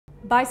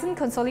Bison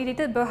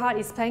Consolidated Bhd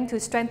is planning to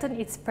strengthen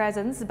its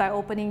presence by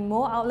opening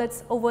more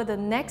outlets over the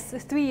next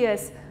 3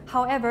 years.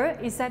 However,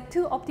 is that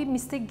too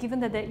optimistic given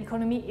that the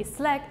economy is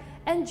slack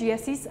and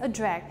GST is a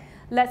drag?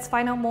 Let's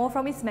find out more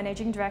from its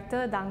Managing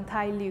Director, Dang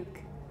Tai Luk.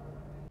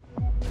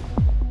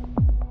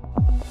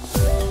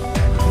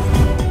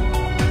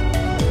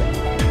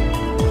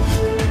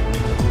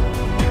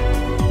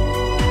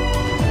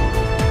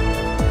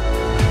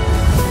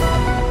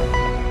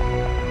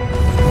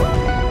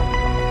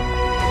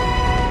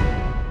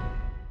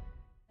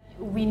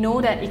 We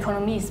know that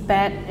economy is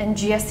bad and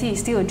GST is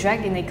still a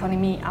drag in the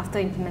economy after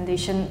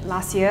implementation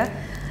last year.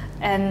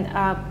 And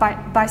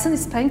Bison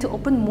is planning to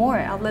open more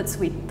outlets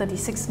with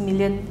 36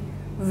 million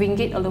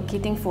ringgit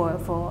allocating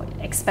for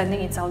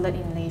expanding its outlet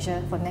in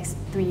Malaysia for the next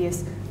 3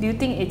 years. Do you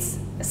think it's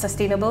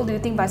sustainable? Do you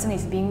think Bison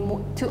is being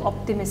too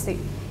optimistic?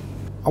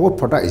 Our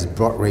product is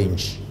broad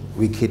range.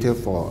 We cater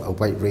for a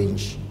wide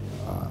range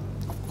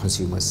of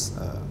consumers,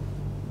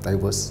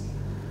 diverse.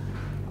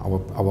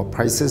 Our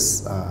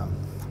prices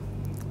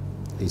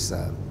is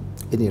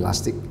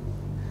inelastic.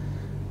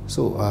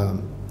 So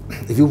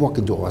if you walk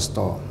into our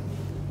store,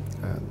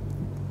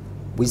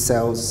 we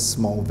sell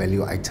small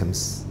value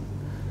items,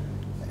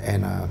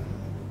 and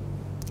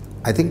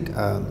I think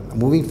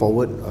moving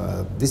forward,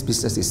 this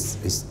business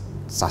is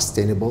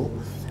sustainable.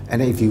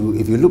 And if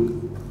you look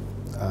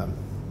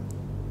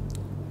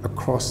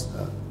across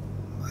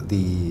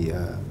the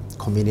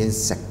convenience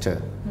sector,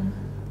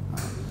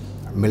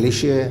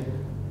 Malaysia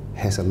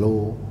has a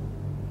low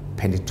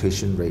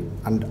penetration rate,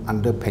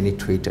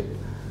 under-penetrated.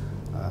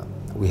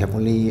 We have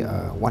only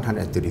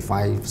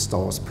 135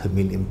 stores per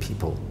million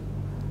people.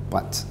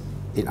 But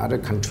in other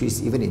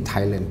countries, even in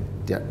Thailand,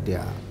 they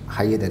are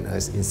higher than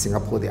us. In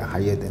Singapore, they are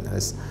higher than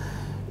us.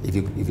 If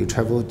you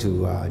travel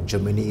to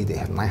Germany, they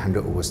have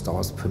 900 over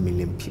stores per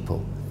million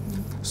people.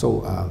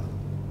 So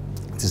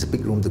there's a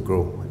big room to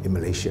grow in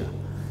Malaysia.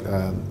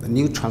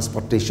 New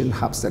transportation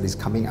hubs that is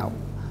coming out,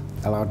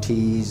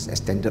 LRTs,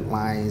 extended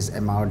lines,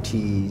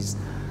 MRTs,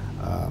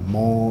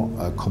 more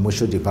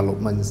commercial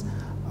developments.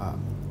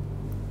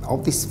 All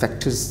these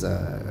factors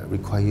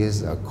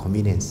requires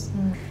convenience.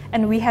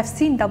 And we have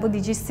seen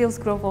double-digit sales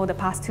growth over the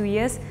past 2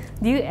 years.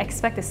 Do you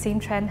expect the same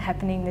trend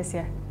happening this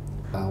year?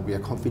 We are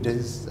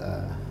confident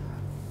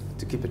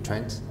to keep the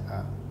trend.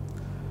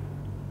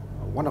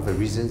 One of the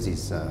reasons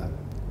is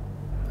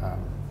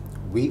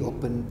we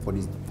opened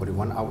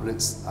 41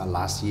 outlets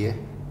last year.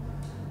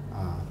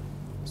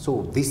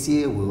 So this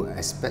year we'll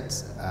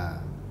expect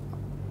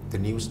the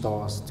new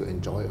stores to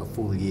enjoy a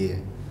full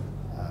year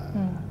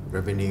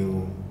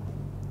revenue.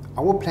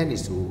 Our plan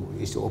is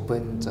to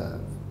open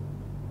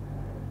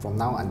from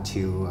now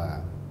until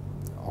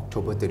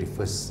October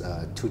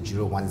 31st,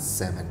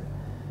 2017.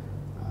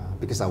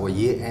 Because our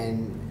year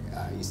end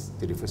is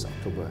 31st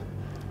October.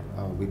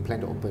 We plan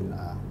to open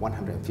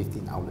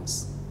 115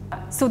 outlets.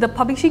 So the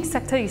publishing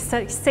sector is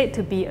said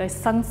to be a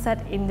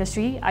sunset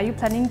industry. Are you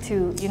planning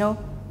to,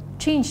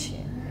 change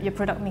your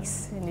product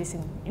mix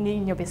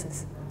in your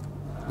business?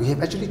 We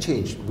have actually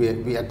changed.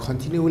 We are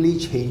continually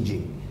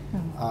changing.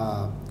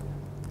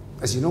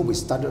 As you know, we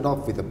started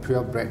off with a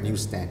purebred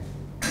newsstand.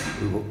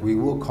 We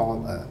will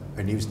call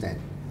a newsstand.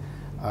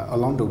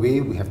 Along the way,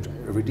 we have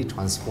already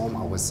transformed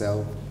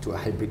ourselves to a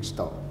hybrid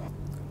store.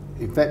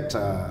 In fact,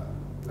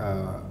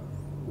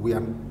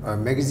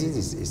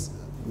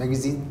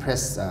 magazine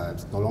press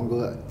is no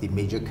longer the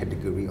major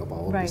category of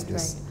our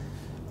business.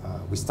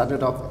 We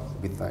started off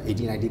with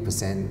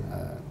 80–90%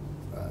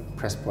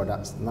 press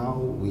products. Now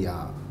we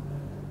are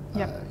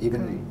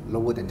even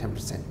lower than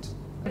 10%.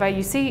 But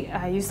you say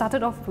you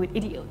started off with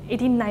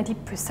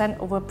 80–90%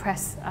 over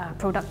press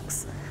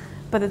products.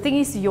 But the thing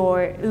is,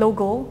 your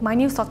logo,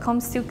 mynews.com,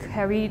 still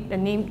carry the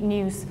name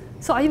News.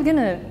 So are you going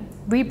to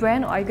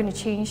rebrand, or are you going to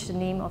change the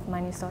name of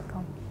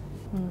mynews.com?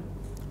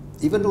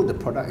 Even though the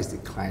product is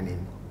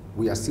declining,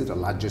 we are still the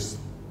largest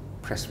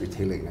press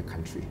retailer in the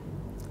country.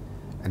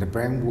 And the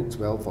brand works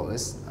well for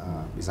us.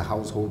 It's a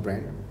household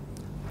brand.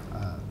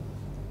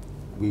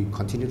 We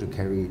continue to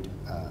carry it.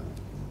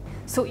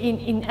 So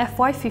in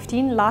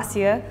FY15 last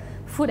year,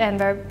 food and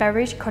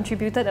beverage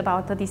contributed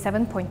about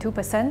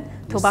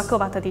 37.2%, tobacco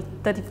about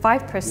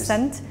 35%.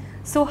 Yes.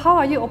 So how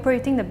are you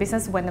operating the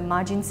business when the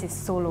margins is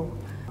so low?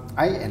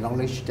 I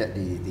acknowledge that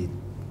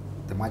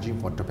the margin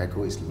for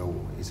tobacco is low.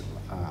 It's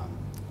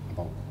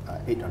about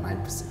 8 to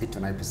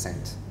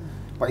 9%.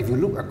 But if you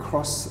look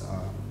across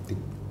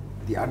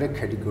the other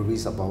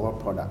categories of our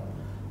product,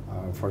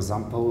 for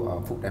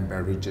example, food and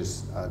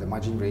beverages, the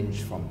margin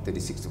range from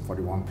 36 to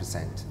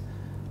 41%.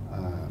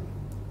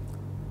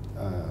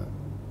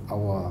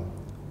 Our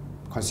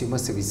consumer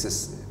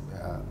services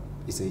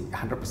is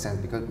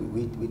 100% because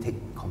we take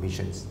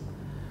commissions.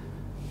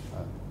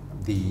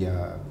 The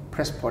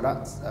press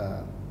products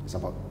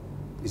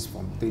is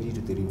from 30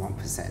 to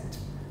 31%.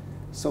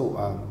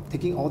 So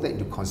taking all that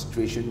into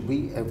consideration,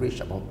 we average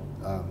about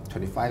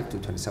 25 to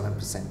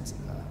 27%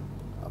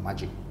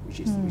 margin, which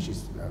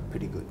is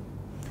pretty good.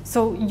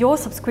 So your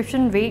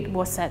subscription rate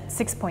was at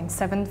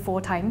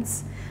 6.74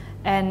 times,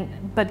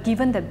 but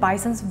given that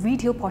Bison's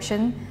retail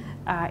portion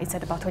It's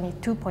at about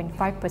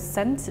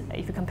 22.5%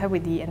 if you compare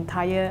with the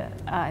entire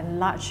and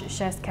large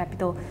shares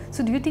capital.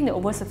 So do you think the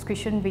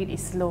oversubscription rate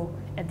is low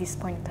at this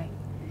point in time?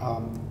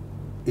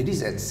 It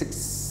is at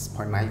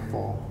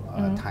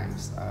 6.94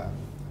 times.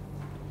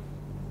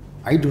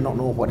 I do not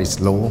know what is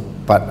low,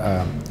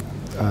 but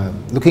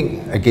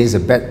looking against the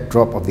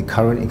backdrop of the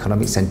current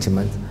economic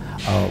sentiment,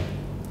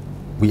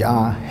 we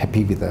are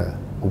happy with the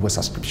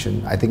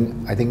oversubscription. I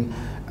think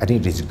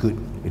it is good.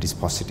 It is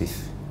positive.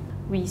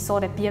 We saw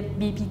that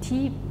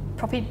BPT,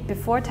 profit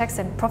before tax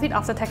and profit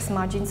after tax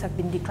margins have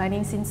been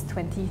declining since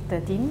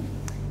 2013.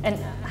 And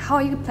how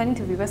are you planning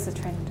to reverse the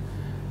trend?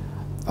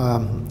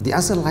 The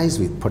answer lies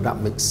with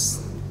product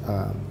mix.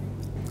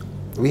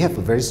 We have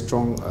a very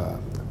strong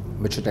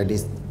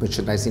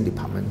merchandising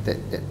department that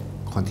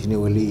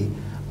continually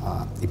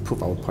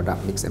improve our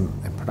product mix and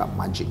product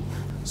margin.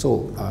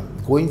 So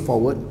going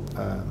forward,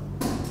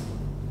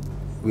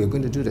 we are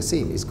going to do the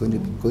same. It's going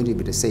to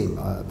be the same.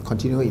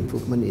 Continual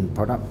improvement in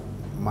product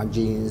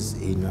margins,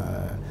 in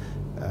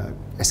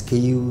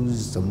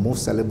SKUs, the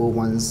most sellable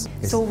ones.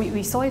 So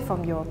we saw it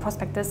from your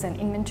prospectus, and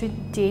inventory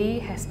day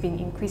has been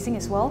increasing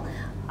as well.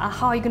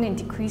 How are you going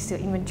to decrease your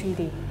inventory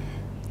day?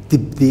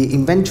 The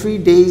inventory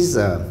days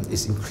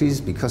is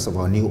increased because of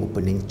our new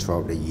opening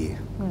throughout the year.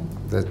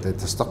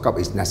 The stock up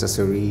is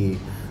necessary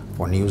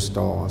for new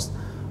stores.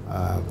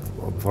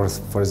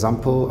 For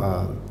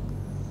example,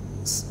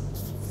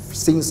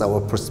 since our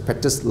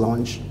prospectus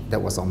launch,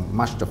 that was on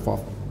March the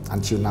 4th,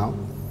 until now,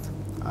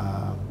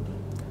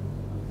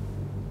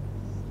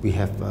 we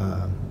have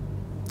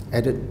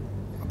added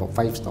about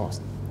 5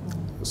 stores.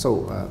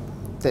 So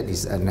that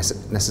is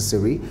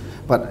necessary.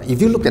 But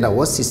if you look at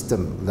our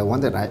system,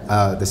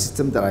 the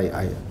system that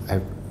I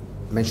have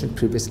mentioned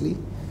previously,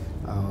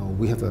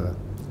 we have a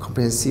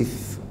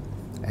comprehensive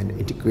and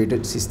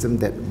integrated system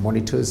that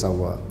monitors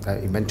our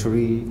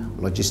inventory,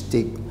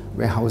 logistic,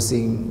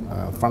 warehousing,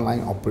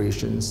 frontline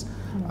operations.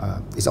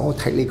 It's all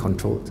tightly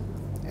controlled,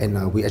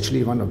 and we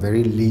actually run a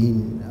very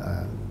lean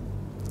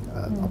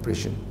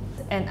operation.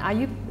 And are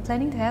you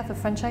planning to have a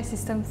franchise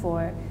system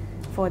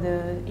for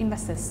the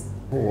investors?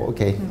 Oh,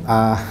 okay.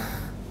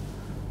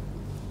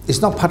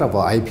 It's not part of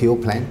our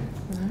IPO plan,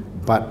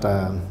 but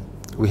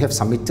we have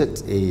submitted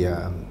the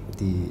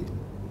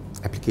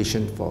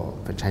application for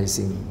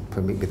franchising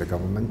permit with the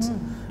government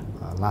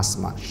last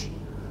March.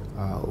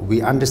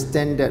 We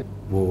understand that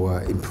will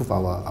improve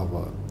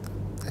our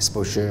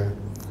exposure,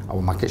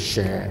 our market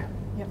share,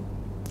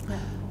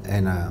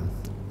 and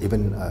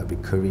even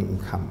recurring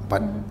income.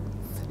 But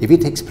if it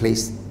takes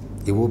place,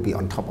 it will be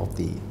on top of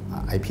the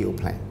IPO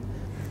plan.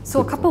 So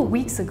a couple of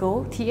weeks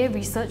ago, TA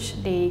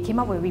Research, they came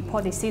up with a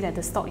report. They say that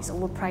the stock is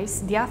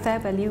overpriced. Their fair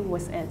value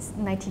was at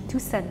 92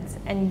 cents,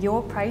 and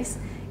your price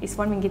is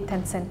 1 ringgit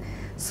 10 cents.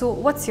 So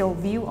what's your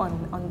view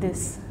on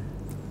this?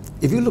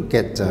 If you look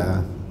at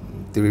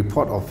the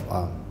report of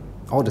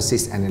all the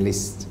 6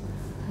 analysts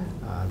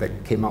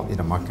that came out in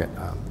the market,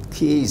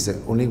 TA is the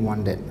only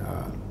one that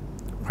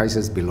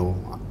prices below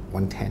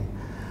 110.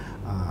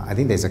 I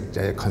think there's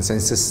a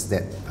consensus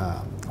that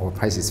our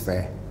price is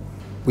fair.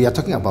 We are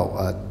talking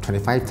about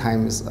 25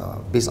 times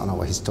based on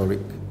our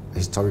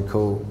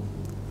historical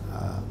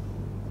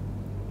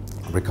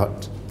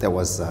record. That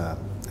was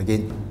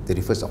again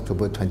 31st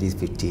October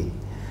 2015.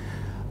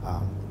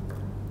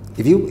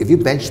 If you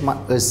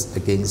benchmark us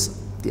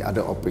against the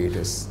other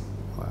operators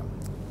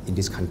in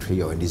this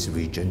country or in this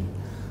region,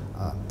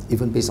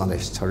 even based on the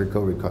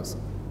historical records,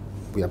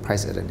 we are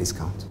priced at a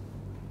discount.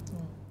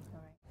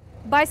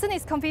 Bison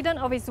is confident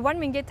of its 1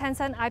 ringgit 10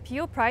 cent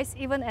IPO price,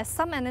 even as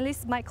some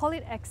analysts might call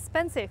it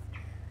expensive.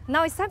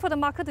 Now it's time for the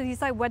market to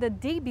decide whether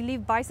they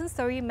believe Bison's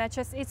story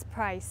matches its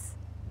price.